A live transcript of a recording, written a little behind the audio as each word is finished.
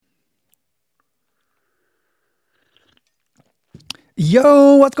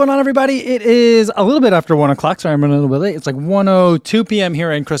Yo, what's going on, everybody? It is a little bit after 1 o'clock, so I'm running a little bit late. It's like 1:02 p.m.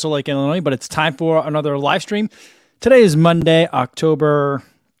 here in Crystal Lake, Illinois, but it's time for another live stream. Today is Monday, October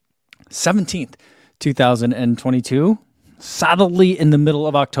 17th, 2022. Solidly in the middle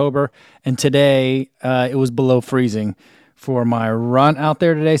of October, and today it was below freezing for my run out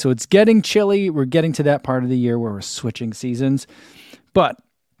there today, so it's getting chilly. We're getting to that part of the year where we're switching seasons, but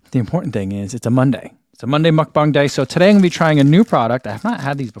the important thing is it's a Monday. It's a Monday mukbang day, so today I'm going to be trying a new product. I have not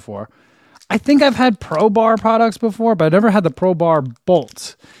had these before. I think I've had Pro Bar products before, but I've never had the Pro Bar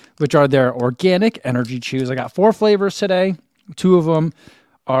Bolts, which are their organic energy chews. I got 4 flavors today. 2 of them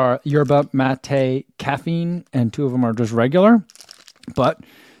are yerba mate caffeine, and 2 of them are just regular. But,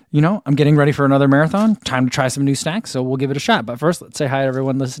 you know, I'm getting ready for another marathon. Time to try some new snacks, so we'll give it a shot. But first, let's say hi to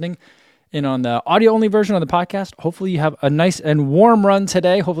everyone listening in on the audio-only version of the podcast. Hopefully you have a nice and warm run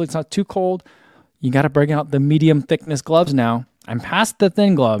today. Hopefully it's not too cold. You got to bring out the medium thickness gloves now. I'm past the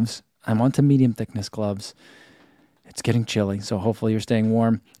thin gloves. I'm onto medium thickness gloves. It's getting chilly, so hopefully you're staying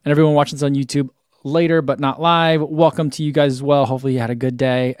warm. And everyone watching this on YouTube later but not live, welcome to you guys as well. Hopefully you had a good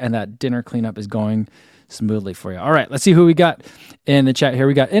day and that dinner cleanup is going smoothly for you. All right, let's see who we got in the chat here.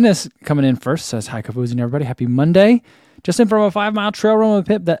 We got Innes coming in first. Says, hi, Kaboozing, everybody. Happy Monday. Just in from a 5-mile trail run with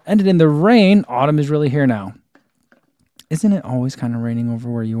Pip that ended in the rain. Autumn is really here now. Isn't it always kind of raining over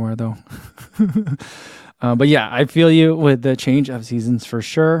where you are, though? But yeah, I feel you with the change of seasons for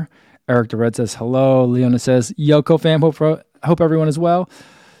sure. Eric DeRed says, hello. Leona says, Yoko fam, hope everyone is well.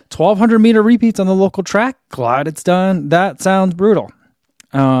 1,200 meter repeats on the local track. Glad it's done. That sounds brutal.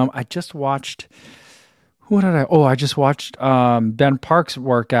 I just watched, I just watched Ben Park's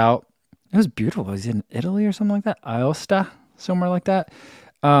workout. It was beautiful. He was in Italy or something like that. Aosta, somewhere like that.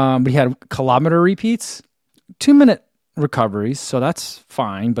 But he had kilometer repeats, 2-minute recoveries, so that's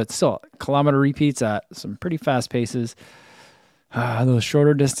fine, but still kilometer repeats at some pretty fast paces. Those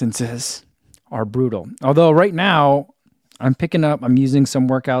shorter distances are brutal. Although right now I'm using some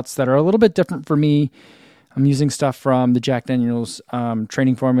workouts that are a little bit different for me. I'm using stuff from the Jack Daniels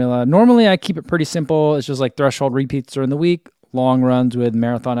training formula. Normally I keep it pretty simple. It's just like threshold repeats during the week, long runs with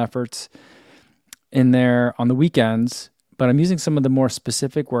marathon efforts in there on the weekends, but I'm using some of the more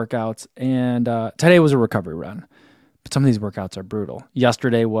specific workouts, and today was a recovery run. But some of these workouts are brutal.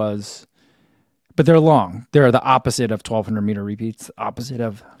 Yesterday was, but they're long. They're the opposite of 1,200 meter repeats, opposite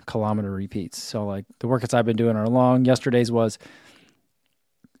of kilometer repeats. So like the workouts I've been doing are long. Yesterday's was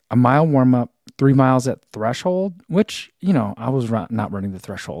a mile warm up, 3 miles at threshold, which, you know, I was not running the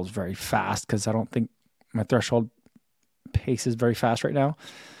thresholds very fast because I don't think my threshold pace is very fast right now.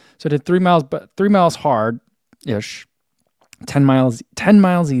 So I did 3 miles, but 3 miles hard-ish, 10 miles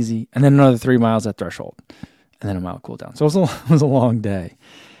easy, and then another 3 miles at threshold. And then a mile cool down. So it was a long day.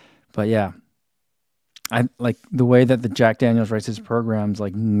 But yeah, I like the way that the Jack Daniels writes his programs,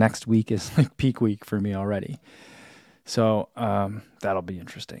 like next week is like peak week for me already. So that'll be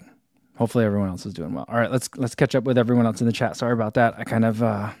interesting. Hopefully everyone else is doing well. All right, let's catch up with everyone else in the chat. Sorry about that. I kind of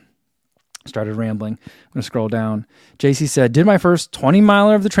started rambling. I'm going to scroll down. JC said, did my first 20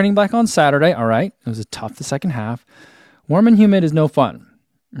 miler of the training block on Saturday. All right. It was tough the second half. Warm and humid is no fun.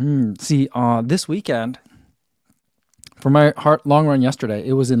 See, this weekend, for my long run yesterday,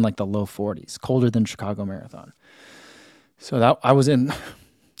 it was in like the low 40s, colder than Chicago Marathon. So that I was in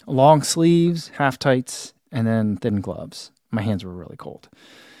long sleeves, half tights, and then thin gloves. My hands were really cold.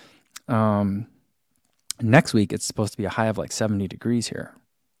 Next week, it's supposed to be a high of like 70 degrees here.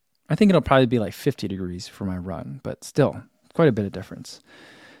 I think it'll probably be like 50 degrees for my run, but still quite a bit of difference.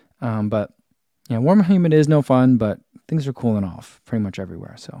 But yeah, warm and humid is no fun, but things are cooling off pretty much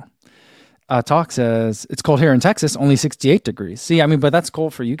everywhere. So. Talk says, it's cold here in Texas, only 68 degrees. See, I mean, but that's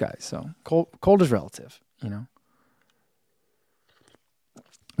cold for you guys. So cold is relative, you know.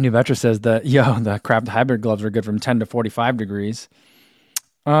 New Vetra says that, the Craft Hybrid gloves are good from 10 to 45 degrees.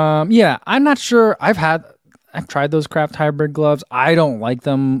 Yeah, I'm not sure. I've tried those Craft Hybrid gloves. I don't like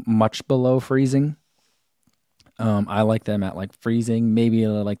them much below freezing. I like them at like freezing, maybe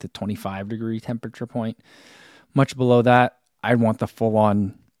like the 25 degree temperature point. Much below that, I'd want the full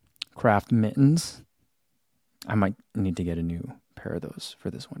on Craft mittens. I might need to get a new pair of those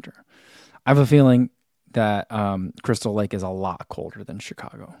for this winter. I have a feeling that Crystal Lake is a lot colder than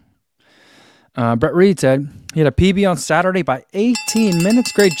Chicago. Brett Reed said he had a PB on Saturday by 18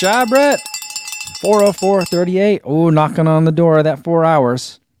 minutes. Great job, Brett. 4:04:38. Oh, knocking on the door of that 4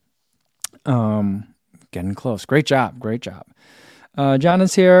 hours. Getting close. Great job. John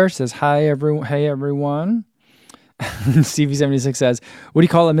is here. Says hi, everyone. Hey, everyone. Stevie76 says, what do you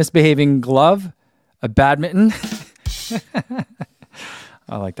call a misbehaving glove? A badminton?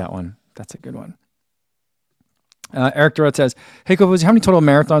 I like that one. That's a good one. Eric Durrett says, hey, Kofuzi, how many total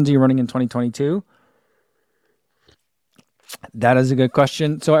marathons are you running in 2022? That is a good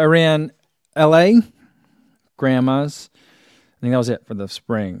question. So I ran LA, Grandma's. I think that was it for the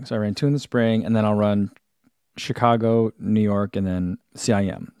spring. So I ran 2 in the spring, and then I'll run Chicago, New York, and then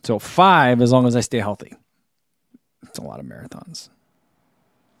CIM. So 5 as long as I stay healthy. It's a lot of marathons.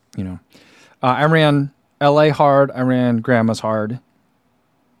 I ran LA hard. I ran Grandma's hard.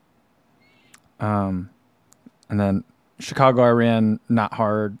 And then Chicago, I ran not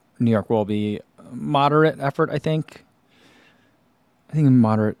hard. New York will be moderate effort, I think. I think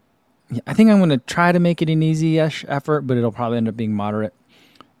moderate. Yeah, I think I'm going to try to make it an easy-ish effort, but it'll probably end up being moderate.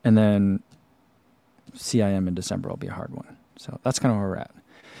 And then CIM in December will be a hard one. So that's kind of where we're at.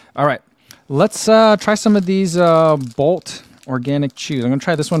 All right. Let's try some of these Bolt organic chews. I'm going to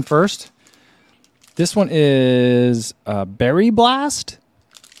try this one first. This one is Berry Blast.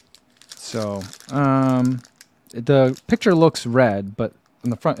 So the picture looks red, but on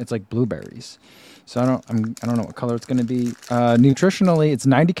the front it's like blueberries. So I don't know what color it's going to be. Nutritionally, it's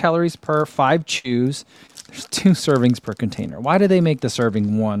 90 calories per 5 chews. There's 2 servings per container. Why do they make the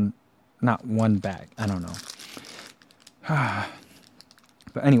serving one, not one bag? I don't know.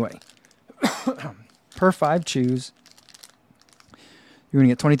 But anyway, per 5 chews, you're going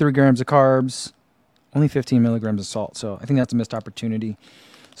to get 23 grams of carbs, only 15 milligrams of salt. So I think that's a missed opportunity.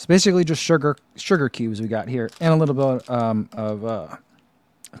 So basically just sugar cubes we got here, and a little bit of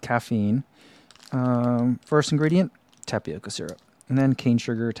caffeine. First ingredient, tapioca syrup. And then cane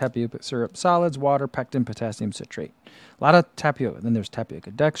sugar, tapioca syrup, solids, water, pectin, potassium citrate. A lot of tapioca. Then there's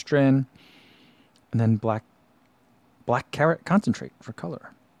tapioca dextrin. And then black carrot concentrate for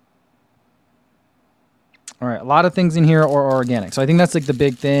color. All right, a lot of things in here are organic. So I think that's like the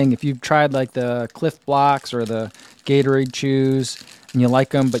big thing. If you've tried like the Cliff Blocks or the Gatorade chews and you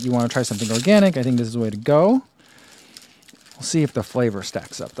like them, but you want to try something organic, I think this is the way to go. We'll see if the flavor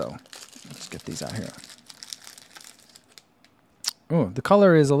stacks up though. Let's get these out here. Oh, the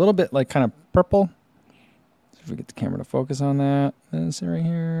color is a little bit like kind of purple. So if we get the camera to focus on that. This right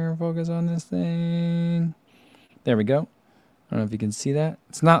here, focus on this thing. There we go. I don't know if you can see that.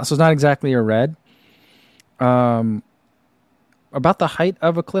 It's not exactly a red. About the height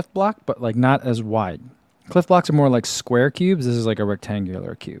of a Cliff Block, but like not as wide. Cliff Blocks are more like square cubes. This is like a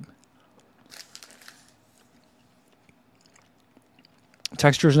rectangular cube.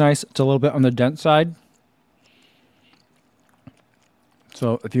 Texture is nice. It's a little bit on the dense side.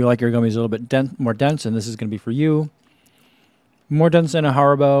 So if you like your gummies a little bit more dense, and this is going to be for you. More dense than a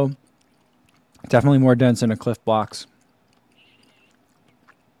Haribo. Definitely more dense than a Cliff Blocks.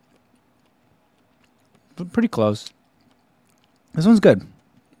 But pretty close. This one's good.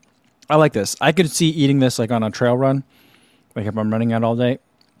 I like this. I could see eating this like on a trail run. Like if I'm running out all day.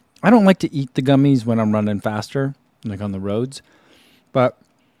 I don't like to eat the gummies when I'm running faster, like on the roads. But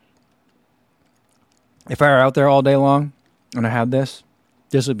if I were out there all day long and I had this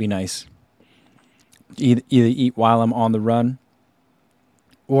would be nice. Either eat while I'm on the run,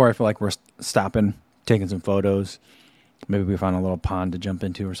 or I feel like we're stopping, taking some photos. Maybe we find a little pond to jump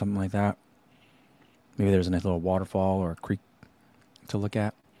into or something like that. Maybe there's a nice little waterfall or a creek to look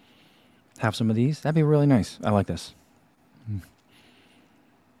at. Have some of these. That'd be really nice. I like this.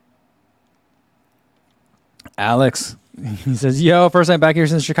 Alex, he says, yo, first time back here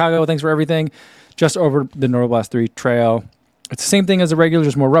since Chicago. Thanks for everything. Just over the Norblast 3 trail. It's the same thing as the regular,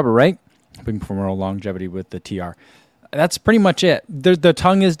 just more rubber, right? Hoping for more longevity with the TR. That's pretty much it. The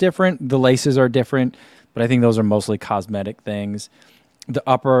tongue is different. The laces are different. But I think those are mostly cosmetic things. The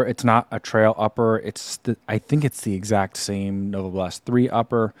upper, it's not a trail upper. I think it's the exact same Novablast 3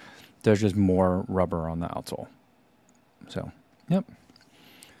 upper. There's just more rubber on the outsole. So, yep.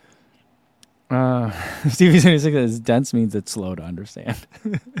 Stevie says dense means it's slow to understand.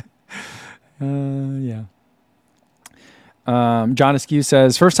 Yeah. John Askew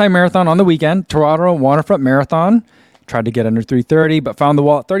says, first time marathon on the weekend, Toronto Waterfront Marathon. Tried to get under 3:30, but found the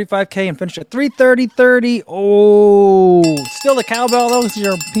wall at 35K and finished at 3:30:30. Oh, still the cowbell. That was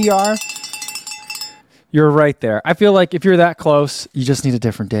your PR. You're right there. I feel like if you're that close, you just need a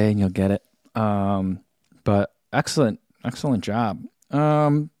different day and you'll get it. But excellent job.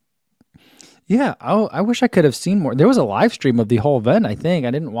 Yeah, I wish I could have seen more. There was a live stream of the whole event, I think.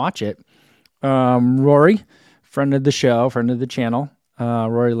 I didn't watch it. Rory, friend of the show, friend of the channel,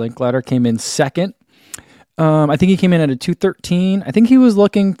 Rory Linkletter came in second. I think he came in at a 2:13. I think he was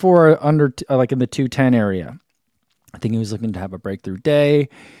looking for under like in the 2:10 area. I think he was looking to have a breakthrough day.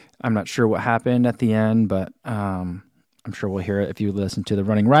 I'm not sure what happened at the end, but I'm sure we'll hear it if you listen to the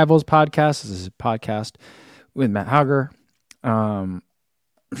Running Rivals podcast. This is a podcast with Matt Hauger. I'm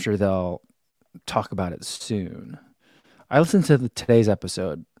sure they'll talk about it soon. I listened to today's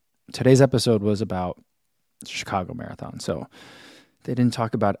episode. Today's episode was about the Chicago Marathon, so they didn't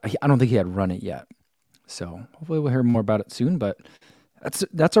talk about it. I don't think he had run it yet. So hopefully we'll hear more about it soon. But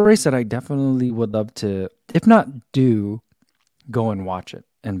that's a race that I definitely would love to, if not do, go and watch it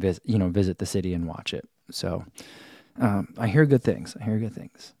and visit the city and watch it. So I hear good things.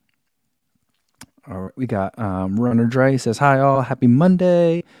 All right, we got Runner Dre says, hi all, happy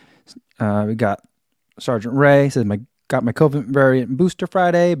Monday. We got Sergeant Ray says, got my COVID variant booster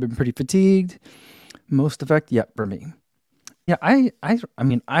Friday, been pretty fatigued. Most effect, yep, for me. Yeah, I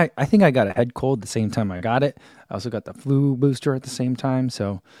think I got a head cold the same time I got it. I also got the flu booster at the same time,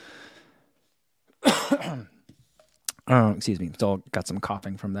 so excuse me, still got some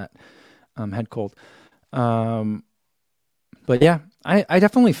coughing from that head cold. But yeah, I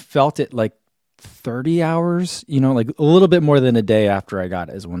definitely felt it like 30 hours, like a little bit more than a day after I got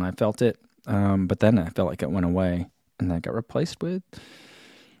it is when I felt it. But then I felt like it went away and that got replaced with,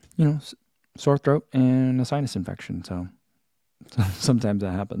 sore throat and a sinus infection. So sometimes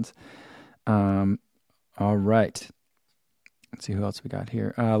that happens. All right. Let's see who else we got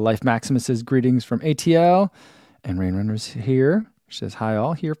here. Life Maximus says greetings from ATL, and Rain Runner's here. She says hi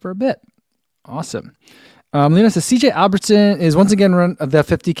all, here for a bit. Awesome. Lena says CJ Albertson is once again the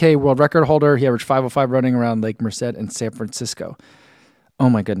 50K world record holder. He averaged 5:05 running around Lake Merced in San Francisco. Oh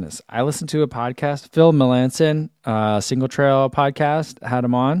my goodness. I listened to a podcast, Phil Melanson, Single Trail podcast, had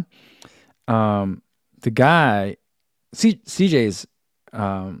him on. The guy, CJ's,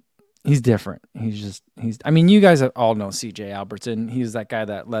 he's different. You guys all know CJ Albertson. He's that guy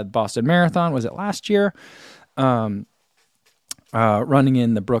that led Boston Marathon. Was it last year? Running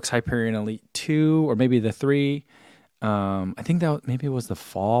in the Brooks Hyperion Elite 2 or maybe the 3. I think that maybe it was the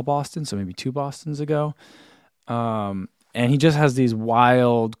fall Boston, so maybe 2 Bostons ago. And he just has these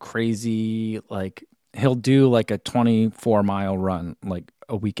wild, crazy, like he'll do like a 24-mile run, like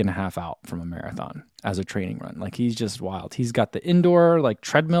a week and a half out from a marathon as a training run. Like he's just wild. He's got the indoor like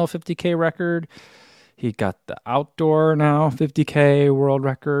treadmill 50K record. He got the outdoor now 50K world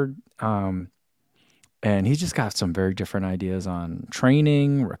record. And he's just got some very different ideas on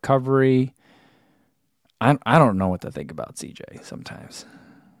training, recovery. I don't know what to think about CJ sometimes.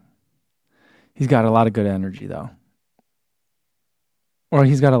 He's got a lot of good energy, though. Or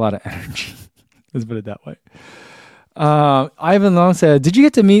he's got a lot of energy. Let's put it that way. Ivan Long said, did you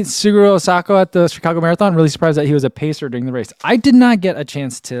get to meet Suguru Osako at the Chicago Marathon? Really surprised that he was a pacer during the race. I did not get a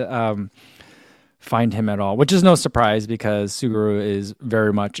chance to find him at all, which is no surprise because Suguru is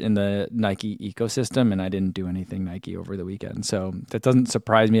very much in the Nike ecosystem, and I didn't do anything Nike over the weekend. So that doesn't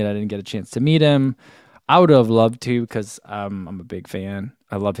surprise me that I didn't get a chance to meet him. I would have loved to because I'm a big fan.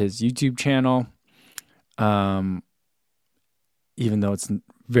 I love his YouTube channel. Even though it's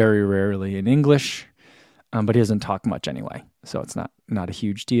very rarely in English, but he doesn't talk much anyway, so it's not a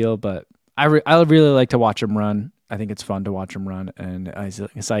huge deal. But I really like to watch him run. I think it's fun to watch him run, and he's an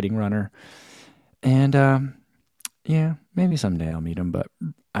exciting runner. And yeah, maybe someday I'll meet him, but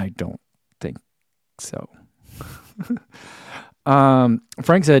I don't think so.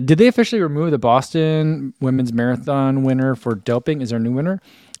 Frank said, did they officially remove the Boston Women's Marathon winner for doping? Is there a new winner?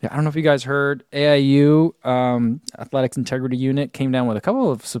 Yeah, I don't know if you guys heard. AIU, Athletics Integrity Unit, came down with a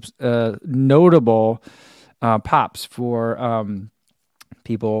couple of notable pops for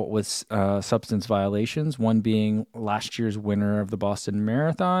people with substance violations, one being last year's winner of the Boston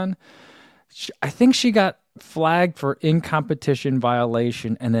Marathon. I think she got flagged for in-competition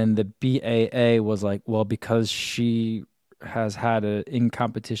violation, and then the BAA was like, well, because she has had an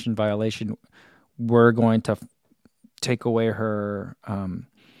in-competition violation, we're going to take away her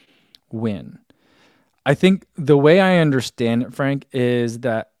win. I think the way I understand it, Frank, is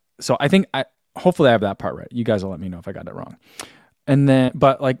that, so I think hopefully I have that part right. You guys will let me know if I got it wrong. And then,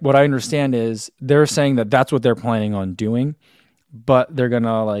 but like what I understand is they're saying that that's what they're planning on doing, but they're going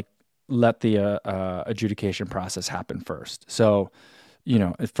to like let the adjudication process happen first. So,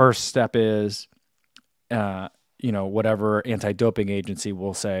 the first step is, whatever anti-doping agency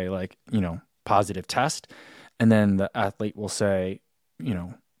will say like, positive test. And then the athlete will say,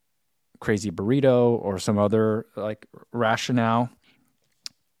 crazy burrito or some other like rationale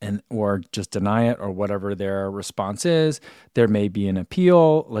or just deny it or whatever their response is. There may be an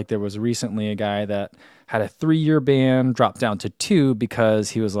appeal. Like there was recently a guy that had a 3-year ban dropped down to 2 because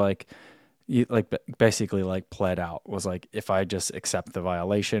he was basically pled out, was like, if I just accept the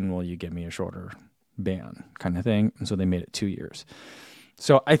violation, will you give me a shorter ban kind of thing? And so they made it 2 years.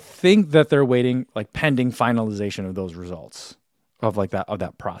 So I think that they're waiting, like pending finalization of those results of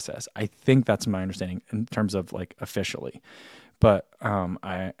that process. I think that's my understanding in terms of like officially. but I'm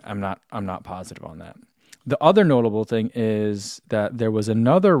not positive on that. The other notable thing is that there was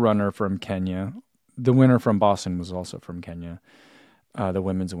another runner from Kenya. The winner from Boston was also from Kenya, the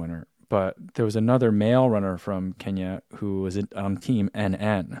women's winner. But there was another male runner from Kenya who was on Team NN.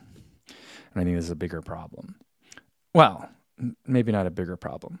 And I think this is a bigger problem. Well, maybe not a bigger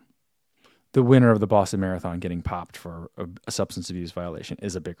problem. The winner of the Boston Marathon getting popped for a substance abuse violation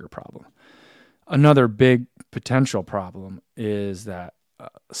is a bigger problem. Another big potential problem is that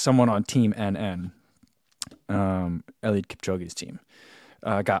someone on Team NN, Eliud Kipchoge's team,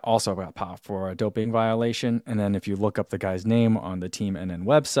 got popped for a doping violation. And then if you look up the guy's name on the Team NN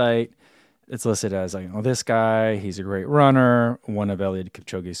website, it's listed as like, oh, this guy, he's a great runner, one of Eliud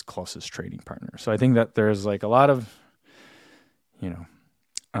Kipchoge's closest training partners. So I think that there's like a lot of,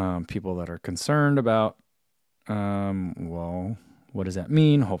 people that are concerned about, well, what does that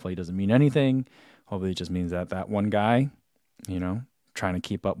mean? Hopefully it doesn't mean anything. Hopefully it just means that one guy, trying to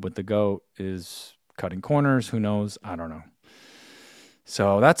keep up with the GOAT is cutting corners. Who knows? I don't know.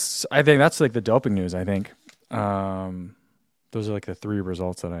 So I think that's like the doping news. I think those are like the three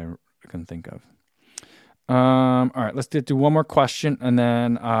results that I can think of. All right, let's do one more question, and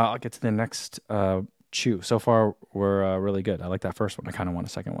then I'll get to the next chew. So far, we're really good. I like that first one. I kind of want a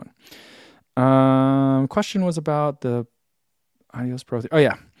second one. Question was about the Adios Pro 3. Oh,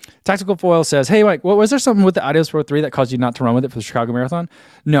 yeah. Tactical Foil says, hey, Mike, was there something with the Adios Pro 3 that caused you not to run with it for the Chicago Marathon?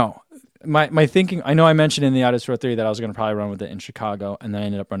 No. My thinking, I know I mentioned in the Adios Pro 3 that I was going to probably run with it in Chicago, and then I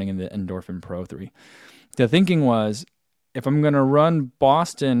ended up running in the Endorphin Pro 3. The thinking was, if I'm going to run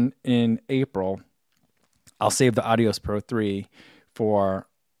Boston in April, I'll save the Adios Pro 3 for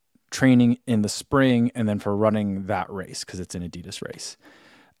training in the spring and then for running that race because it's an Adidas race.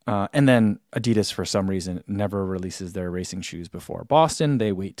 And then Adidas, for some reason, never releases their racing shoes before Boston.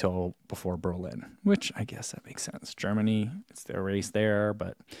 They wait till before Berlin, which I guess that makes sense. Germany, it's their race there,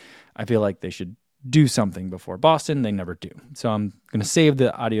 but I feel like they should do something before Boston. They never do. So I'm going to save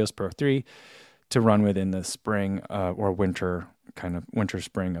the Adios Pro 3 to run with in the spring or winter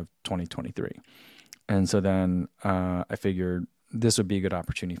spring of 2023. And so then I figured this would be a good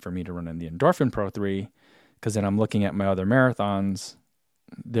opportunity for me to run in the Endorphin Pro 3 because then I'm looking at my other marathons.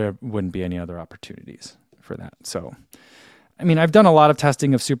 There wouldn't be any other opportunities for that. So, I mean, I've done a lot of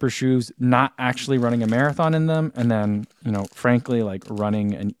testing of super shoes, not actually running a marathon in them. And then, frankly, like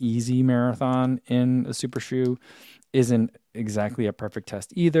running an easy marathon in a super shoe isn't exactly a perfect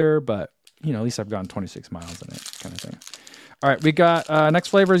test either. But, at least I've gone 26 miles in it kind of thing. All right, we got next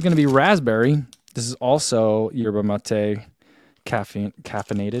flavor is going to be raspberry. This is also yerba mate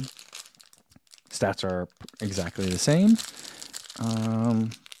caffeinated. Stats are exactly the same.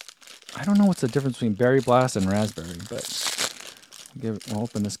 I don't know what's the difference between Berry Blast and raspberry, but we'll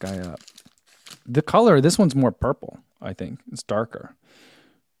open this guy up. The color, this one's more purple, I think. It's darker.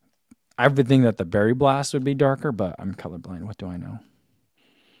 I would think that the Berry Blast would be darker, but I'm colorblind. What do I know?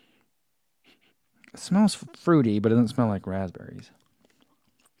 It smells fruity, but it doesn't smell like raspberries.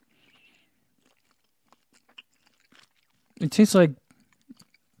 It tastes like,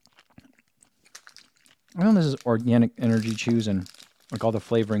 I know this is organic energy chews and like all the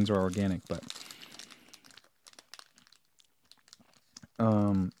flavorings are organic, but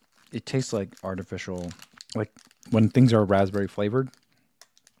it tastes like artificial, like when things are raspberry flavored.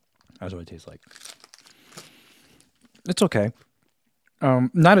 That's what it tastes like. It's okay.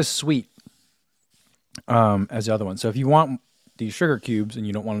 Not as sweet as the other one. So if you want these sugar cubes and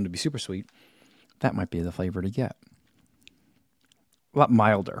you don't want them to be super sweet, that might be the flavor to get. A lot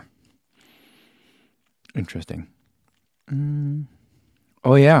milder. Interesting.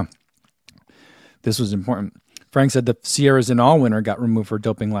 Oh, yeah. This was important. Frank said the Sierra Zinal winner got removed for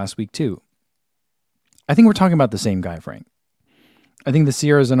doping last week, too. I think we're talking about the same guy, Frank. I think the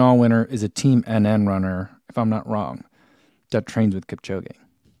Sierra Zinal winner is a Team NN runner, if I'm not wrong, that trains with Kipchoge.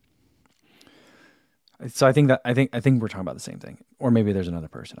 So I think we're talking about the same thing. Or maybe there's another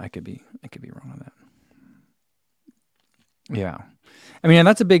person. I could be wrong on that. Yeah. I mean, and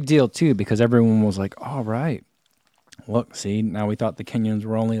that's a big deal, too, because everyone was like, all right, look, see, now we thought the Kenyans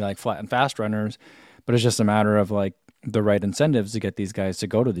were only like flat and fast runners, but it's just a matter of like the right incentives to get these guys to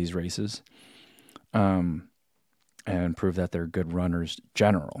go to these races and prove that they're good runners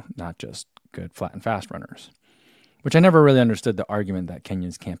general, not just good flat and fast runners, which I never really understood the argument that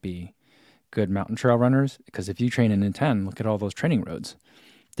Kenyans can't be good mountain trail runners, because if you train in N10, look at all those training roads.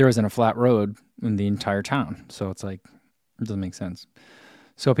 There isn't a flat road in the entire town, so it's like, it doesn't make sense.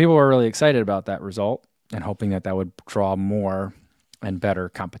 So people were really excited about that result and hoping that would draw more and better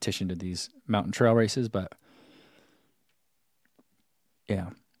competition to these mountain trail races. But yeah.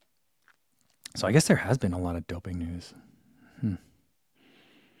 So I guess there has been a lot of doping news.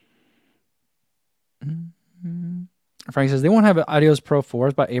 Frank says they won't have Adios Pro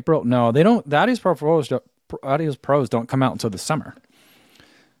 4s by April. No, they don't. The Adios Pros don't come out until the summer.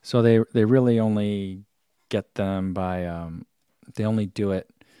 So they really only get them by they only do it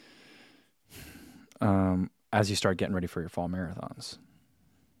as you start getting ready for your fall marathons.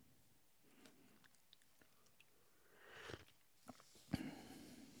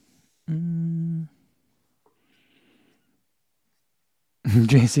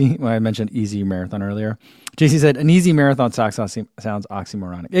 JC, well, I mentioned easy marathon earlier. JC said an easy marathon sounds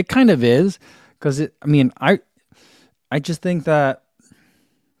oxymoronic. It kind of is, because I just think that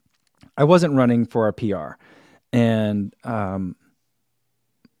I wasn't running for a PR, and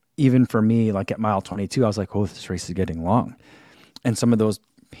even for me, like at mile 22, I was like, oh, this race is getting long, and some of those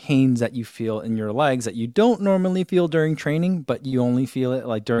pains that you feel in your legs that you don't normally feel during training, but you only feel it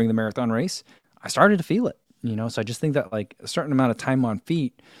like during the marathon race, I started to feel it. So I just think that like a certain amount of time on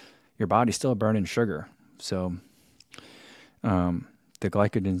feet, your body's still burning sugar. So the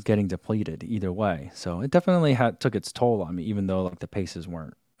glycogen's getting depleted either way. So it definitely took its toll on me, even though like the paces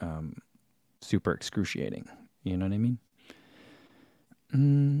weren't super excruciating. You know what I mean?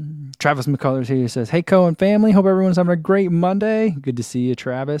 Travis McCullers here says, hey, Co and family. Hope everyone's having a great Monday. Good to see you,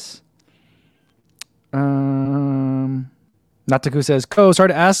 Travis. Nataku says, Co, sorry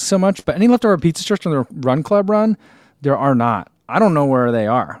to ask so much, but any leftover pizza strips from the Run Club run? There are not. I don't know where they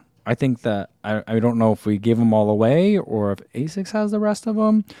are. I think that I don't know if we gave them all away or if ASICS has the rest of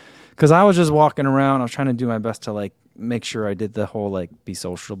them. Because I was just walking around. I was trying to do my best to like make sure I did the whole like be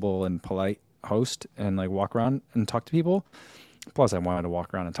sociable and polite host and like walk around and talk to people. Plus I wanted to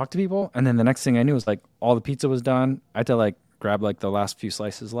walk around and talk to people. And then the next thing I knew was like all the pizza was done. I had to like grab like the last few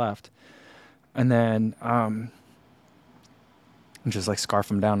slices left. And then and just like scarf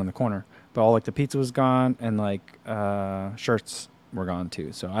them down in the corner. But all like the pizza was gone and like shirts were gone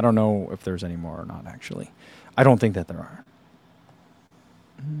too. So I don't know if there's any more or not actually. I don't think that there are.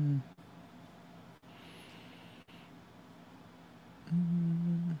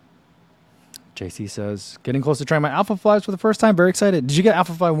 JC says, getting close to trying my Alpha Flies for the first time. Very excited. Did you get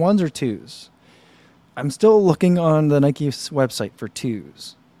Alpha Fly 1s or 2s? I'm still looking on the Nike website for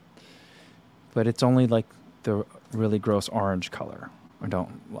 2s. But it's only like the really gross orange color. I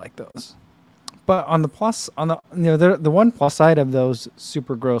don't like those. But on the the one plus side of those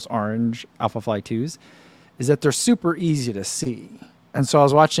super gross orange Alpha Fly 2s is that they're super easy to see. And so I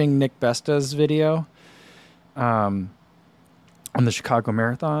was watching Nick Besta's video on the Chicago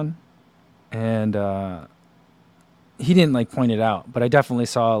Marathon, and he didn't like point it out, but I definitely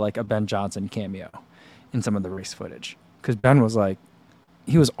saw like a Ben Johnson cameo in some of the race footage, because Ben was like,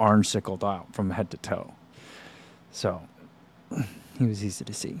 he was orange sickled out from head to toe. So he was easy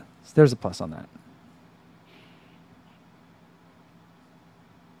to see. So there's a plus on that.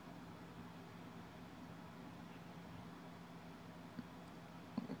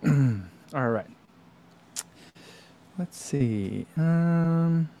 All right. Let's see.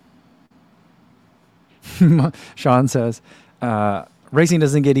 Sean says, racing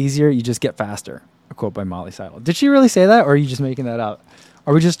doesn't get easier, you just get faster. A quote by Molly Seidel. Did she really say that, or are you just making that up?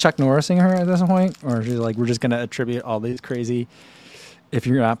 Are we just Chuck Norrising her at this point? Or is she like, we're just going to attribute all these crazy, if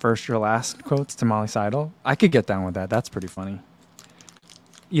you're not first, you're last quotes to Molly Seidel? I could get down with that. That's pretty funny.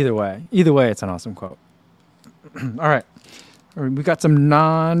 Either way, it's an awesome quote. All right. We got some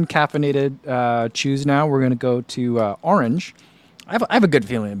non-caffeinated chews now. We're going to go to orange. I have a good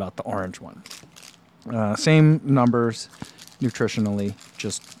feeling about the orange one. Same numbers nutritionally,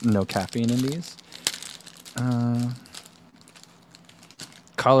 just no caffeine in these.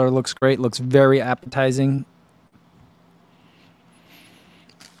 Color looks great. Looks very appetizing.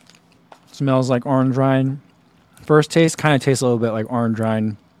 Smells like orange rind. First taste kind of tastes a little bit like orange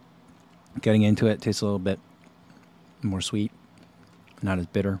rind. Getting into it, tastes a little bit more sweet. Not as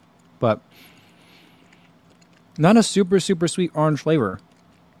bitter, but not a super, super sweet orange flavor.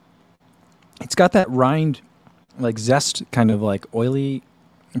 It's got that rind, like zest, kind of like oily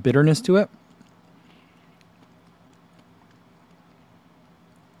bitterness to it.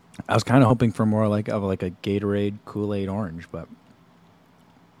 I was kind of hoping for more like a Gatorade Kool-Aid orange, but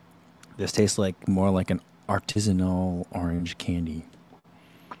this tastes like more like an artisanal orange candy.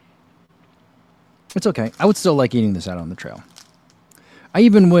 It's okay. I would still like eating this out on the trail. I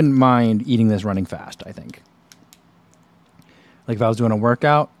even wouldn't mind eating this running fast, I think. Like if I was doing a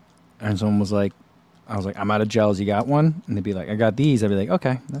workout and someone was like, I was like, I'm out of gels, you got one? And they'd be like, I got these. I'd be like,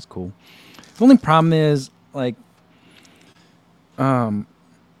 okay, that's cool. The only problem is like, even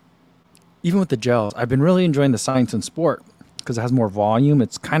with the gels, I've been really enjoying the Science and Sport because it has more volume.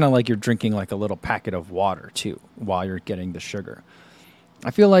 It's kind of like you're drinking like a little packet of water too while you're getting the sugar.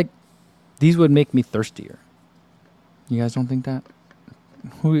 I feel like these would make me thirstier. You guys don't think that?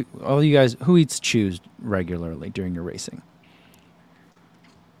 All you guys, who eats chews regularly during your racing?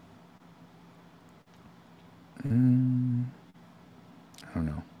 I don't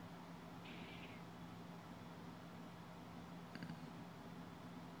know.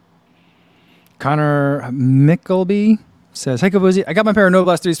 Connor Mickleby says, "Hey, Kabuzi, I got my pair of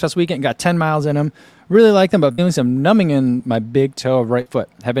Noblast 3s this past weekend and got 10 miles in them. Really like them, but feeling some numbing in my big toe of right foot.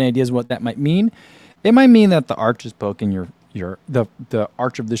 Have any ideas what that might mean? It might mean that the arch is poking the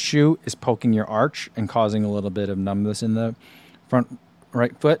arch of the shoe is poking your arch and causing a little bit of numbness in the front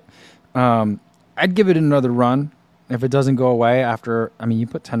right foot. I'd give it another run. If it doesn't go away after, you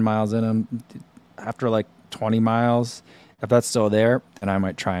put 10 miles in them, after like 20 miles, if that's still there, then I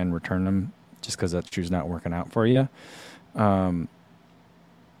might try and return them just because that shoe's not working out for you.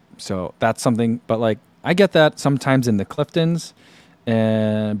 So that's something, but like I get that sometimes in the Cliftons,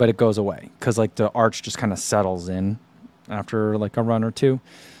 but it goes away because like the arch just kind of settles in after like a run or two.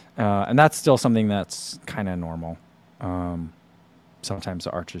 And that's still something that's kind of normal. Sometimes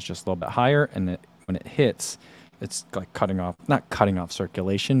the arch is just a little bit higher, and when it hits, it's like not cutting off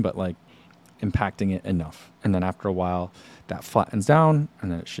circulation, but like impacting it enough. And then after a while that flattens down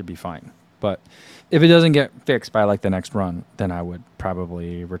and then it should be fine. But if it doesn't get fixed by like the next run, then I would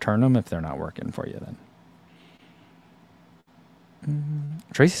probably return them if they're not working for you then.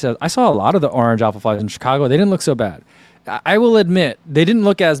 Tracy says, I saw a lot of the orange Alpha Flies in Chicago. They didn't look so bad. I will admit, they didn't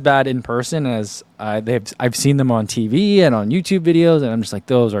look as bad in person as I've seen them on TV and on YouTube videos, and I'm just like,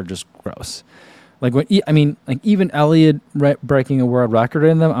 those are just gross. Like even Elliot breaking a world record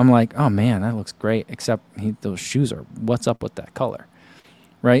in them, I'm like, oh man, that looks great. Except those shoes are, what's up with that color,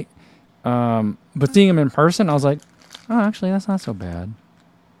 right? But seeing him in person, I was like, oh, actually, that's not so bad.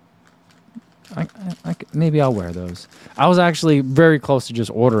 Maybe I'll wear those. I was actually very close to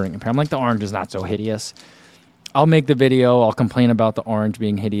just ordering a pair. I'm like, the orange is not so hideous. I'll make the video. I'll complain about the orange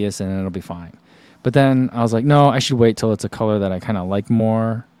being hideous, and it'll be fine. But then I was like, no, I should wait till it's a color that I kind of like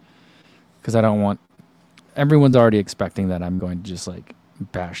more, because I don't want. Everyone's already expecting that I'm going to just like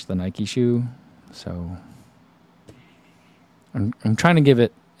bash the Nike shoe, so I'm trying to give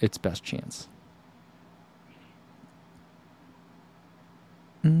it its best chance.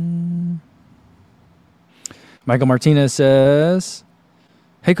 Michael Martinez says,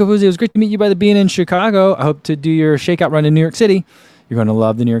 hey, Kofuzi, it was great to meet you by the Bean in Chicago. I hope to do your shakeout run in New York City. You're going to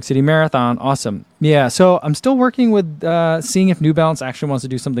love the New York City Marathon. Awesome. Yeah, so I'm still working with seeing if New Balance actually wants to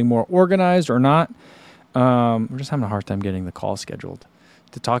do something more organized or not. We're just having a hard time getting the call scheduled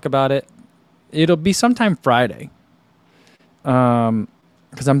to talk about it. It'll be sometime Friday.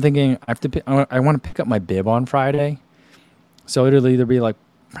 Because I'm thinking I want to pick up my bib on Friday. So it'll either be like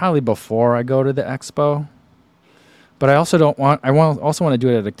probably before I go to the expo. But I also also want to do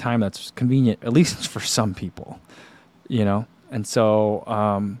it at a time that's convenient, at least for some people, And so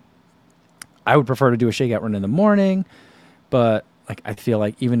I would prefer to do a shakeout run in the morning, but like I feel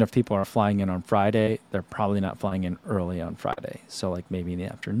like even if people are flying in on Friday, they're probably not flying in early on Friday. So like maybe in the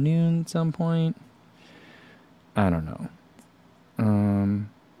afternoon at some point. I don't know.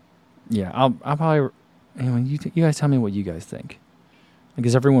 Yeah, I'll probably. Anyway, you guys tell me what you guys think. Like,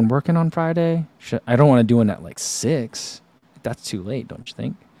 is everyone working on Friday? I don't want to do it at like 6. That's too late, don't you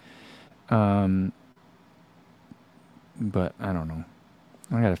think? But I don't know.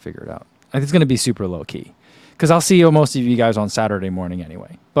 I got to figure it out. I think it's going to be super low key because I'll see most of you guys on Saturday morning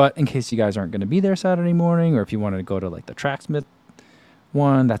anyway. But in case you guys aren't going to be there Saturday morning, or if you wanted to go to like the Tracksmith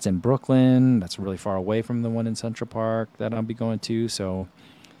one that's in Brooklyn, that's really far away from the one in Central Park that I'll be going to. So,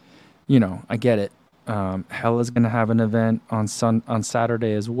 I get it. Hell is going to have an event on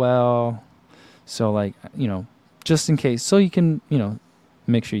Saturday as well. So like, just in case, so you can,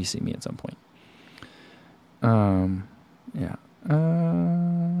 make sure you see me at some point. Yeah.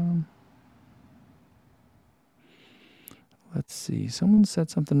 Let's see. Someone said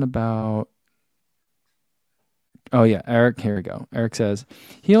something about, oh yeah, Eric, here we go. Eric says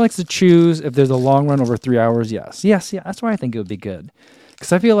he likes to choose if there's a long run over 3 hours. Yes. Yeah. That's why I think it would be good.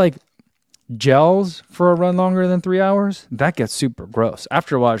 Cause I feel like gels for a run longer than 3 hours, that gets super gross.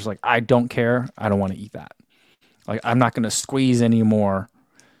 After a while, it's like, I don't care. I don't want to eat that. Like, I'm not going to squeeze any more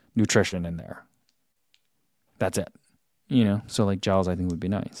nutrition in there. That's it. So like gels, I think would be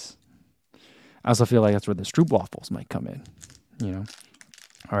nice. I also feel like that's where the Stroop waffles might come in,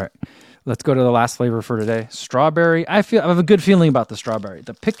 All right, let's go to the last flavor for today. Strawberry. I have a good feeling about the strawberry.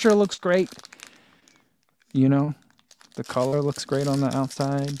 The picture looks great. The color looks great on the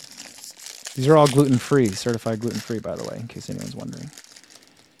outside. These are all gluten-free, certified gluten-free, by the way, in case anyone's wondering.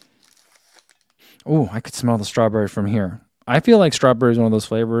 Oh, I could smell the strawberry from here. I feel like strawberry is one of those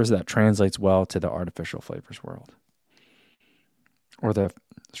flavors that translates well to the artificial flavors world. or the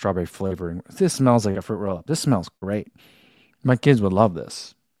strawberry flavoring. This smells like a fruit roll up. This smells great. My kids would love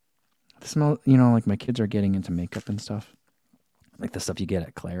this. The smell, like my kids are getting into makeup and stuff, like the stuff you get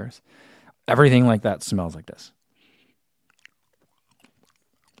at Claire's. Everything like that smells like this.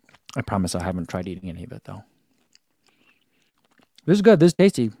 I promise I haven't tried eating any of it though. This is good. This is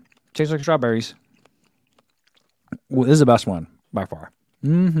tasty. Tastes like strawberries. Well, this is the best one by far.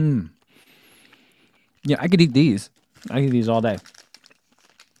 Mm-hmm. Yeah, I could eat these. I could eat these all day.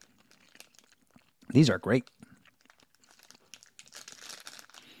 These are great.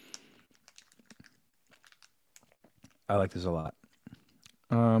 I like this a lot.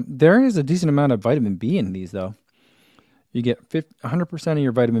 There is a decent amount of vitamin B in these, though. You get 100% of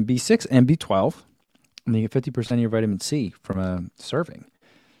your vitamin B6 and B12, and you get 50% of your vitamin C from a serving.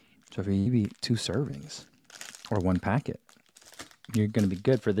 So if you eat 2 servings or 1 packet, you're going to be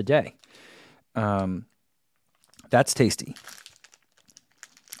good for the day. That's tasty.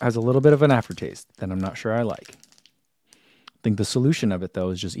 Has a little bit of an aftertaste that I'm not sure I like. I think the solution of it,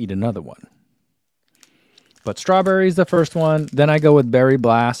 though, is just eat another one. But strawberry is the first one. Then I go with berry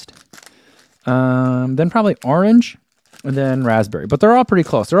blast. Then probably orange, and then raspberry. But they're all pretty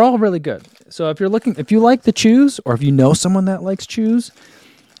close. They're all really good. So if you like the chews, or if you know someone that likes chews,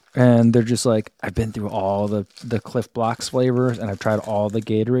 and they're just like, I've been through all the Cliff Blocks flavors, and I've tried all the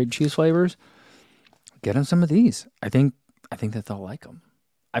Gatorade cheese flavors, get them some of these. I think that they'll like them.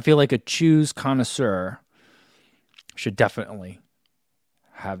 I feel like a chews connoisseur should definitely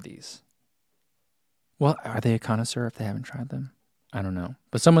have these. Well, are they a connoisseur if they haven't tried them? I don't know.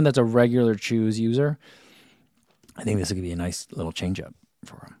 But someone that's a regular chews user, I think this could be a nice little change up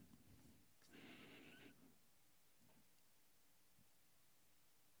for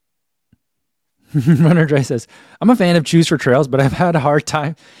them. Runner Dry says, I'm a fan of chews for trails, but I've had a hard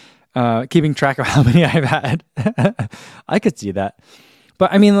time keeping track of how many I've had. I could see that.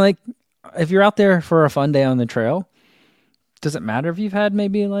 But I mean, like, if you're out there for a fun day on the trail, does it matter if you've had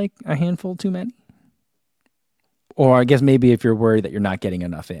maybe like a handful too many? Or I guess maybe if you're worried that you're not getting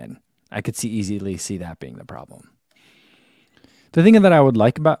enough in, I could easily see that being the problem. The thing that I would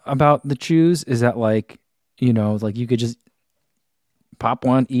like about the chews is that like you could just pop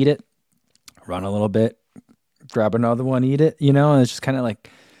one, eat it, run a little bit, grab another one, eat it, and it's just kind of like,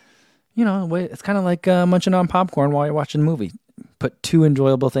 it's kind of like munching on popcorn while you're watching a movie. Put 2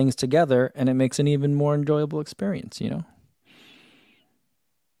 enjoyable things together and it makes an even more enjoyable experience,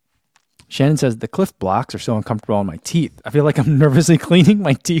 Shannon says, the Cliff Blocks are so uncomfortable on my teeth. I feel like I'm nervously cleaning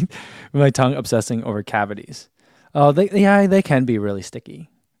my teeth with my tongue obsessing over cavities. Oh, they can be really sticky.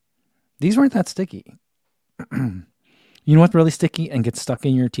 These weren't that sticky. You know what's really sticky and gets stuck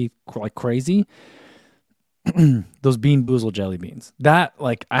in your teeth like crazy? Those Bean Boozled jelly beans. That,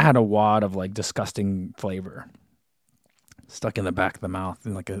 like, I had a wad of like disgusting flavor stuck in the back of the mouth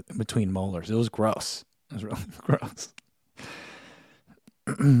and like between molars. It was gross. It was really gross.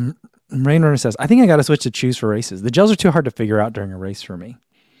 Rainrunner says, I think I got to switch to chews for races. The gels are too hard to figure out during a race for me.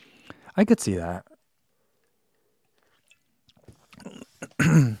 I could see that.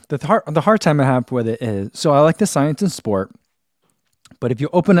 The hard time I have with it is, so I like the science and sport, but if you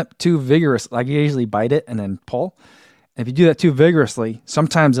open up too vigorous, like you usually bite it and then pull, and if you do that too vigorously,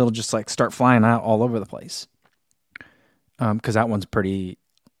 sometimes it'll just like start flying out all over the place. Because that one's pretty,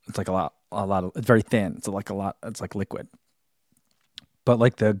 it's like a lot of, it's very thin. It's like it's like liquid. But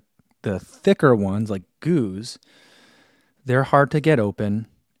like the thicker ones, like goos, they're hard to get open.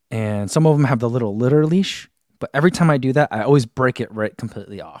 And some of them have the little litter leash. But every time I do that, I always break it right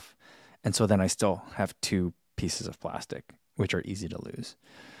completely off. And so then I still have 2 pieces of plastic, which are easy to lose.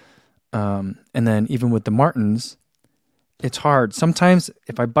 And then even with the Martins, it's hard. Sometimes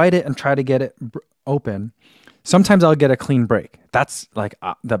if I bite it and try to get it open, sometimes I'll get a clean break. That's like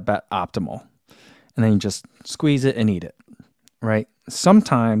the optimal. And then you just squeeze it and eat it, right?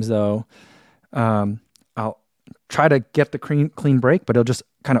 Sometimes though, I'll try to get the clean break, but it'll just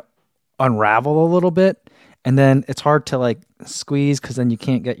kind of unravel a little bit. And then it's hard to like squeeze because then you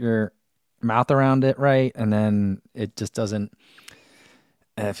can't get your mouth around it right. And then it just doesn't,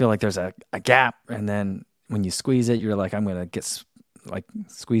 I feel like there's a gap. And then when you squeeze it, you're like, I'm going to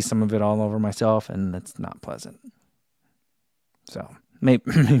squeeze some of it all over myself. And that's not pleasant. So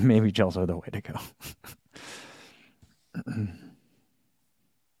maybe gels are the way to go.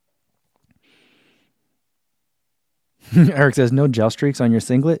 Eric says, no gel streaks on your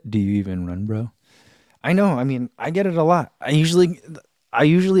singlet. Do you even run, bro? I know. I mean, I get it a lot. I usually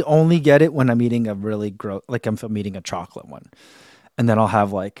only get it when I'm eating a really gross, like I'm eating a chocolate one, and then I'll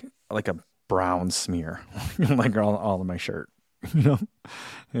have like a brown smear, like all of my shirt.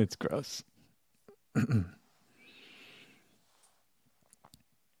 It's gross.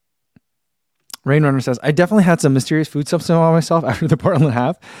 Rainrunner says, I definitely had some mysterious food substance on myself after the Portland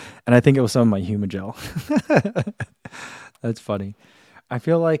half, and I think it was some of my Humagel. That's funny. I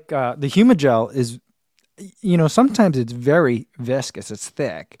feel like the Humagel is, sometimes it's very viscous, it's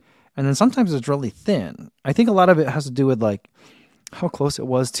thick, and then sometimes it's really thin. I think a lot of it has to do with like how close it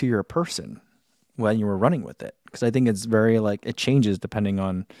was to your person when you were running with it, because I think it's very like it changes depending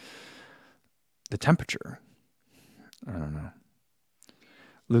on the temperature. I don't know.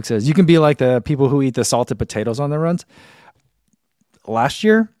 Luke says, you can be like the people who eat the salted potatoes on their runs. Last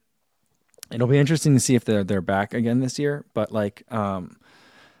year, it'll be interesting to see if they're back again this year. But like, I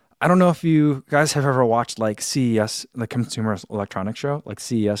don't know if you guys have ever watched like CES, the Consumer Electronics Show, like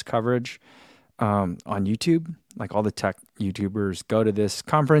CES coverage on YouTube. Like all the tech YouTubers go to this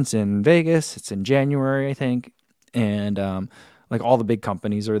conference in Vegas. It's in January, I think. And like all the big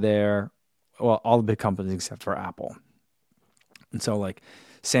companies are there. Well, all the big companies except for Apple. And so like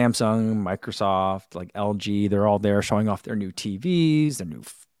Samsung, Microsoft, like LG, they're all there showing off their new TVs, their new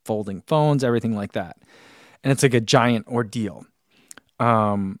folding phones, everything like that. And it's like a giant ordeal.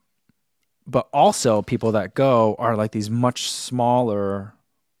 But also people that go are like these much smaller,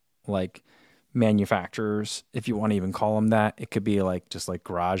 like manufacturers, if you want to even call them that. It could be like just like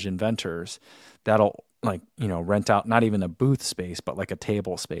garage inventors that'll like, rent out not even a booth space, but like a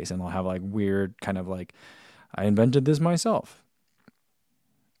table space. And they'll have like weird kind of like, I invented this myself.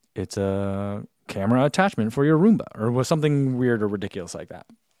 It's a camera attachment for your Roomba or was something weird or ridiculous like that.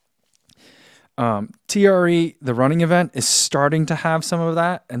 TRE, the running event, is starting to have some of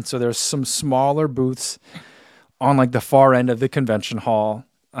that. And so there's some smaller booths on like the far end of the convention hall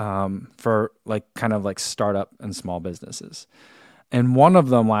for like kind of like startup and small businesses. And one of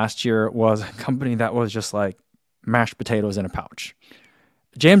them last year was a company that was just like mashed potatoes in a pouch.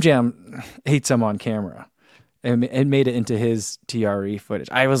 Jam Jam ate some on camera. And it made it into his TRE footage.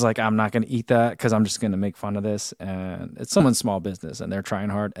 I was like, I'm not going to eat that because I'm just going to make fun of this. And it's someone's small business and they're trying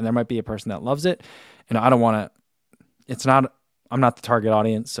hard. And there might be a person that loves it. And I don't want to, I'm not the target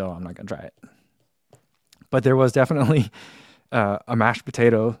audience, so I'm not going to try it. But there was definitely a mashed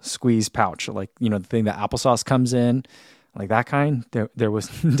potato squeeze pouch, like, the thing that applesauce comes in, like that kind. There was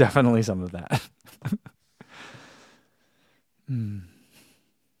definitely some of that.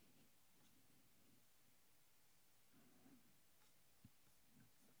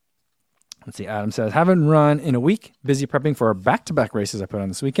 Let's see. Adam says, haven't run in a week. Busy prepping for back-to-back races I put on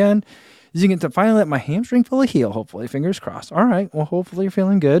this weekend. Using it to finally let my hamstring fully heal, hopefully. Fingers crossed. All right. Well, hopefully you're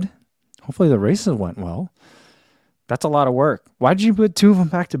feeling good. Hopefully the races went well. That's a lot of work. Why did you put two of them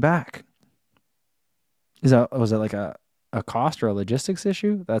back-to-back? Was it like a cost or a logistics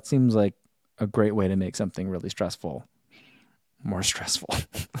issue? That seems like a great way to make something really stressful more stressful.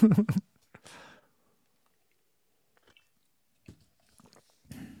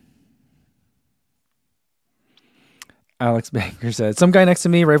 Alex Baker said, some guy next to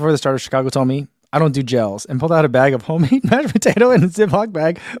me right before the start of Chicago told me, I don't do gels, and pulled out a bag of homemade mashed potato in a Ziploc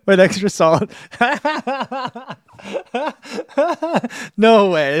bag with extra salt.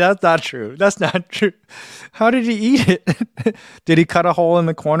 No way. That's not true. That's not true. How did he eat it? Did he cut a hole in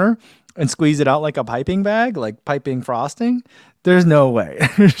the corner and squeeze it out like a piping bag, like piping frosting? There's no way.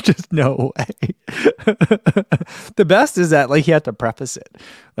 There's just no way. The best is that like he had to preface it.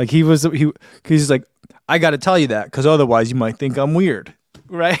 Like he's like, I got to tell you that because otherwise you might think I'm weird.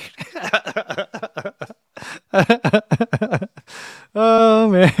 Right? Oh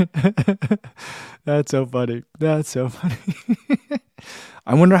man. That's so funny. That's so funny.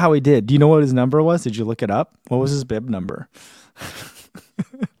 I wonder how he did. Do you know what his number was? Did you look it up? What was his bib number?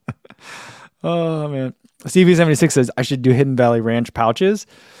 Oh man. CV76 says I should do Hidden Valley Ranch pouches.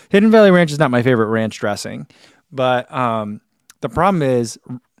 Hidden Valley Ranch is not my favorite ranch dressing, but the problem is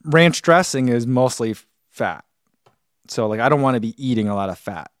ranch dressing is mostly fat. So like I don't want to be eating a lot of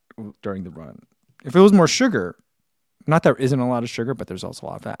fat during the run. If it was more sugar, not that there isn't a lot of sugar, but there's also a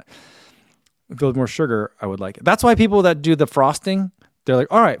lot of fat. If it was more sugar, I would like it. That's why people that do the frosting, they're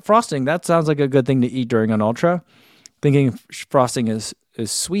like, all right, frosting, that sounds like a good thing to eat during an ultra. Thinking frosting is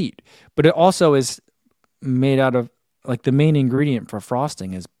sweet, but it also is made out of, like, the main ingredient for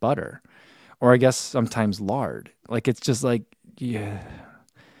frosting is butter, or I guess sometimes lard. Like, it's just like, yeah,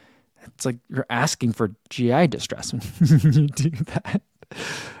 it's like you're asking for GI distress when you do that.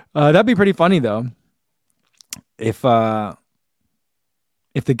 That'd be pretty funny though, if the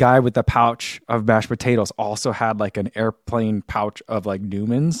guy with the pouch of mashed potatoes also had like an airplane pouch of like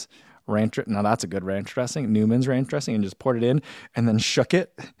Newman's ranch. Now that's a good ranch dressing, Newman's ranch dressing, and just poured it in and then shook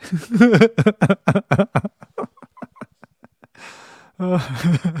it.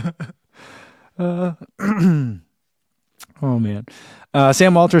 Oh, man.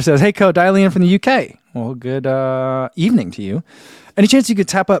 Sam Walter says, hey, Co, dialing in from the UK. Well, good evening to you. Any chance you could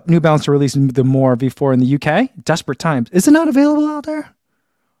tap up New Balance to release the more V4 in the UK? Desperate times. Is it not available out there?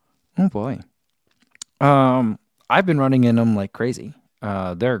 Oh, boy. I've been running in them like crazy.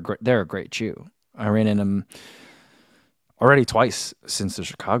 They're a great shoe. I ran in them already twice since the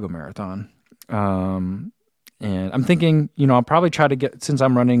Chicago Marathon. And I'm thinking, I'll probably try to get, since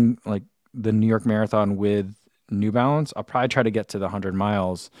I'm running like the New York Marathon with New Balance, I'll probably try to get to the 100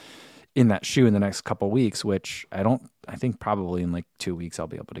 miles in that shoe in the next couple weeks, which I think probably in like 2 weeks I'll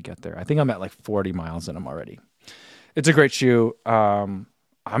be able to get there. I think I'm at like 40 miles in them already. It's a great shoe.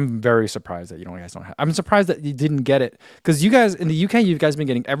 I'm very surprised that you guys don't have. I'm surprised that you didn't get it because you guys in the UK, you guys been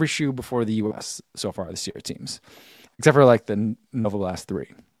getting every shoe before the US so far this year, it seems, except for like the Nova Blast 3.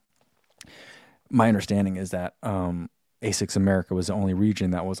 My understanding is that ASICS America was the only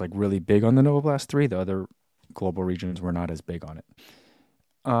region that was like really big on the Nova Blast 3. The other global regions were not as big on it,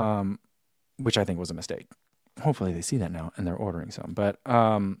 which I think was a mistake. Hopefully they see that now and they're ordering some. But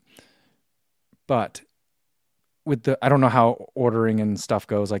with I don't know how ordering and stuff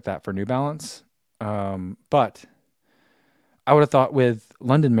goes like that for New Balance. But I would have thought with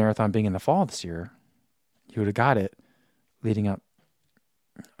London Marathon being in the fall this year, you would have got it leading up.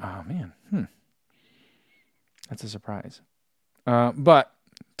 Oh man. That's a surprise. But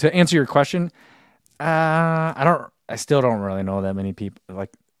to answer your question, I still don't really know that many people, like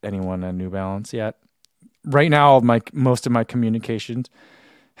anyone on New Balance yet. Right now, most of my communications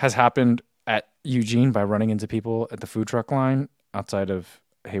has happened at Eugene by running into people at the food truck line outside of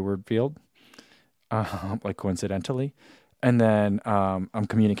Hayward Field, like coincidentally. And then I'm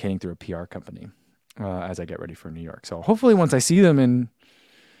communicating through a PR company as I get ready for New York. So hopefully once I see them in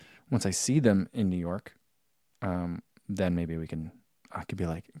New York, then maybe I could be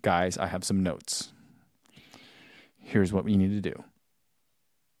like, guys, I have some notes. Here's what we need to do.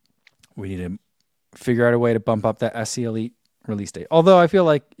 We need to figure out a way to bump up that SC Elite release date. Although I feel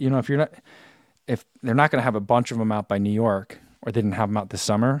like, if they're not going to have a bunch of them out by New York, or they didn't have them out this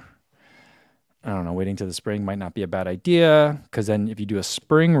summer, I don't know, waiting to the spring might not be a bad idea. Because then if you do a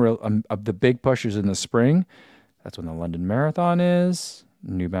spring, of the big pushers in the spring, that's when the London Marathon is.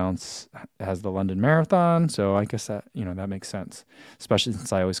 New Balance has the London Marathon. So I guess that, that makes sense. Especially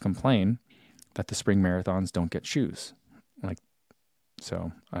since I always complain that the spring marathons don't get shoes.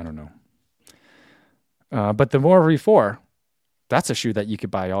 So I don't know. But the More V4, that's a shoe that you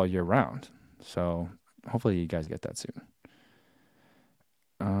could buy all year round. So hopefully you guys get that soon.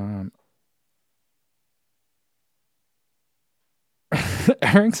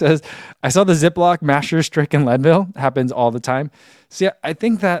 Eric says, I saw the Ziploc masher trick in Leadville. Happens all the time. See, I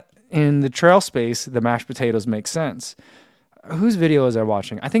think that in the trail space, the mashed potatoes make sense. Whose video was I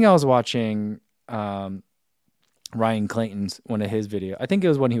watching? I think I was watching Ryan Clayton's, one of his videos. I think it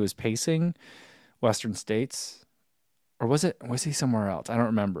was when he was pacing Western States. Or was he somewhere else? I don't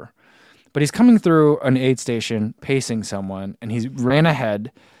remember. But he's coming through an aid station, pacing someone, and he ran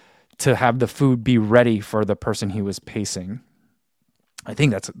ahead to have the food be ready for the person he was pacing. I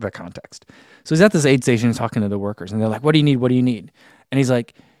think that's the context. So he's at this aid station talking to the workers, and they're like, what do you need? What do you need? And he's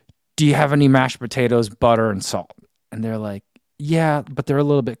like, do you have any mashed potatoes, butter, and salt? And they're like, yeah, but they're a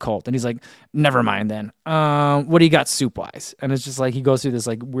little bit cold. And he's like, never mind then. What do you got soup-wise? And it's just like he goes through this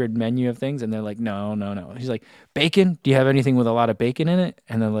like weird menu of things, and they're like, no. He's like, bacon? Do you have anything with a lot of bacon in it?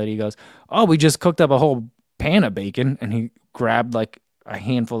 And the lady goes, oh, we just cooked up a whole pan of bacon. And he grabbed like a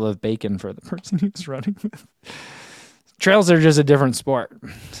handful of bacon for the person he was running with. Trails are just a different sport.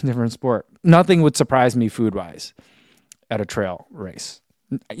 It's a different sport. Nothing would surprise me food-wise at a trail race.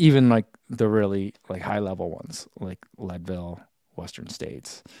 Even like the really like high-level ones, like Leadville, Western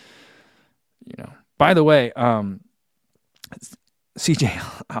States. By the way,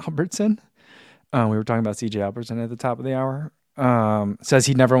 CJ Albertson, we were talking about CJ Albertson at the top of the hour, says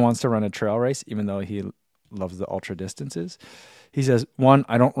he never wants to run a trail race, even though he loves the ultra distances. He says, one,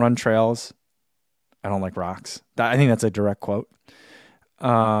 I don't run trails. I don't like rocks. I think that's a direct quote.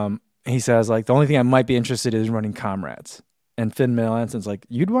 He says, like, the only thing I might be interested in is running Comrades. And Finn Melansson's like,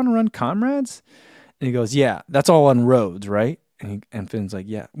 you'd want to run Comrades? And he goes, yeah, that's all on roads, right? And Finn's like,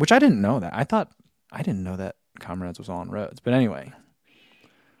 yeah, which I didn't know that. I didn't know that Comrades was all on roads. But anyway,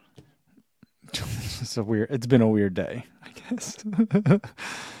 it's been a weird day, I guess.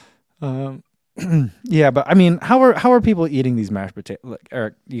 Yeah, but I mean, how are people eating these mashed potatoes? Look,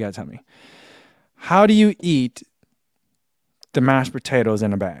 Eric, you gotta tell me. How do you eat the mashed potatoes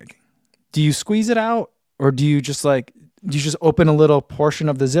in a bag? Do you squeeze it out, or do you just open a little portion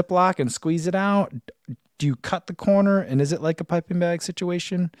of the Ziploc and squeeze it out? Do you cut the corner, and is it like a piping bag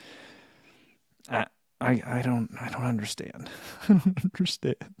situation? I don't understand. I don't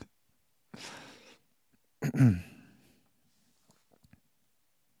understand.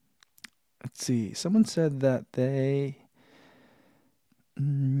 Let's see. Someone said that they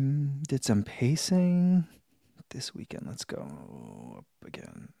did some pacing this weekend. Let's go up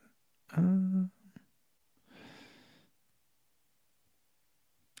again.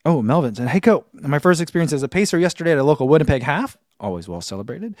 Melvin said, "Hey, Coach, my first experience as a pacer yesterday at a local Winnipeg half. Always well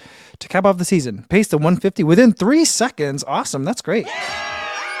celebrated. To cap off the season, paced a 150 within 3 seconds. Awesome. That's great.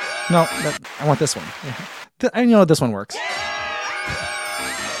 No, I want this one. I know this one works.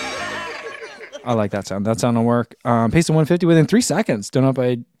 I like that sound. That sound will work. Paced a 150 within 3 seconds. Don't know if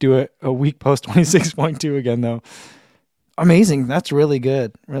I do it a week post 26.2 again, though. Amazing. That's really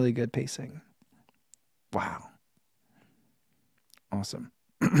good. Really good pacing. Wow. Awesome.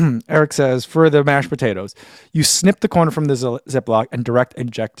 Eric says, for the mashed potatoes, you snip the corner from the Ziploc and direct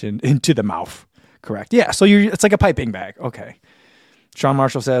injection into the mouth. Correct. Yeah, so it's like a piping bag. Okay. Sean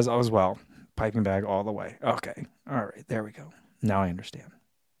Marshall says, as well, piping bag all the way. Okay. All right, there we go. Now I understand.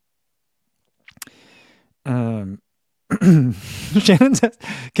 Shannon says,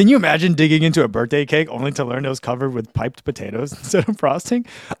 can you imagine digging into a birthday cake only to learn it was covered with piped potatoes instead of frosting?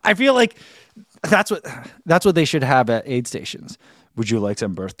 I feel like that's what they should have at aid stations. Would you like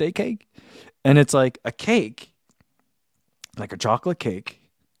some birthday cake? And it's like a cake, like a chocolate cake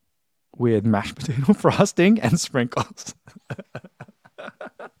with mashed potato frosting and sprinkles.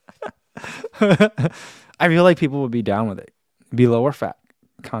 I feel like people would be down with it. Be lower fat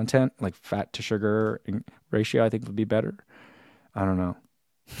content, like fat to sugar ratio, I think would be better. I don't know.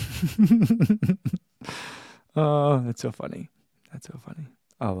 Oh, that's so funny. That's so funny.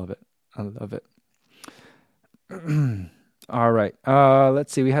 I love it. I love it. All right.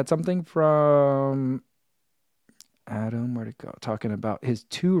 Let's see. We had something from Adam. Where'd it go? Talking about his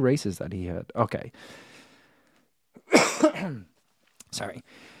 2 races that he had. Okay. Sorry.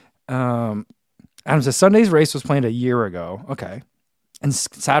 Adam says Sunday's race was planned a year ago. Okay. And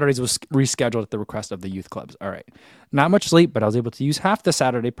Saturdays was rescheduled at the request of the youth clubs. All right. Not much sleep, but I was able to use half the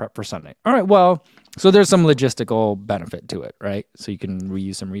Saturday prep for Sunday. All right. Well, so there's some logistical benefit to it, right? So you can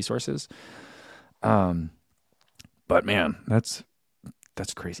reuse some resources. But man, that's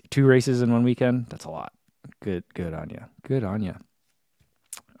crazy. 2 races in one weekend. That's a lot. Good on you. Good on you.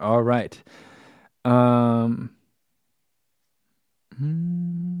 All right. All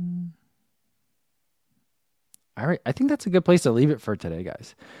right. I think that's a good place to leave it for today,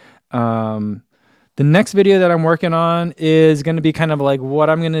 guys. The next video that I'm working on is going to be kind of like what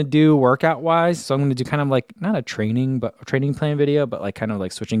I'm going to do workout wise. So I'm going to do kind of like not a training plan video, but like kind of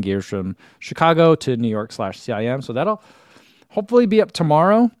like switching gears from Chicago to New York /CIM. So that'll hopefully be up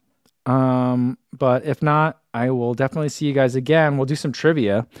tomorrow. But if not, I will definitely see you guys again. We'll do some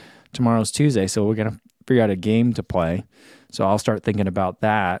trivia. Tomorrow's Tuesday, so we're going to figure out a game to play. So I'll start thinking about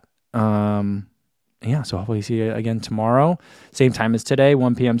that. Yeah, so hopefully see you again tomorrow. Same time as today,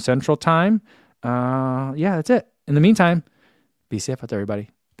 1 p.m. Central Time. Yeah, that's it. In the meantime, be safe out there, everybody.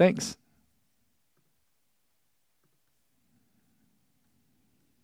 Thanks.